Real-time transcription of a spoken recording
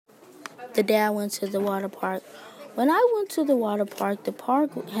the day I went to the water park. When I went to the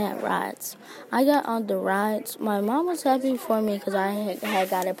park had rides. I got on the rides. My mom was happy for me because I had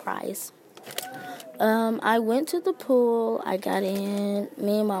got a prize. I went to the pool. I got in.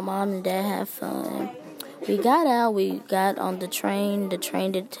 Me and my mom and dad had fun. We got out. We got on the train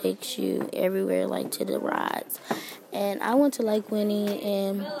that takes you everywhere, like to the rides. And I went to Lake Winnie,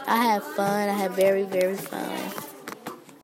 and I had fun. I had very, very fun.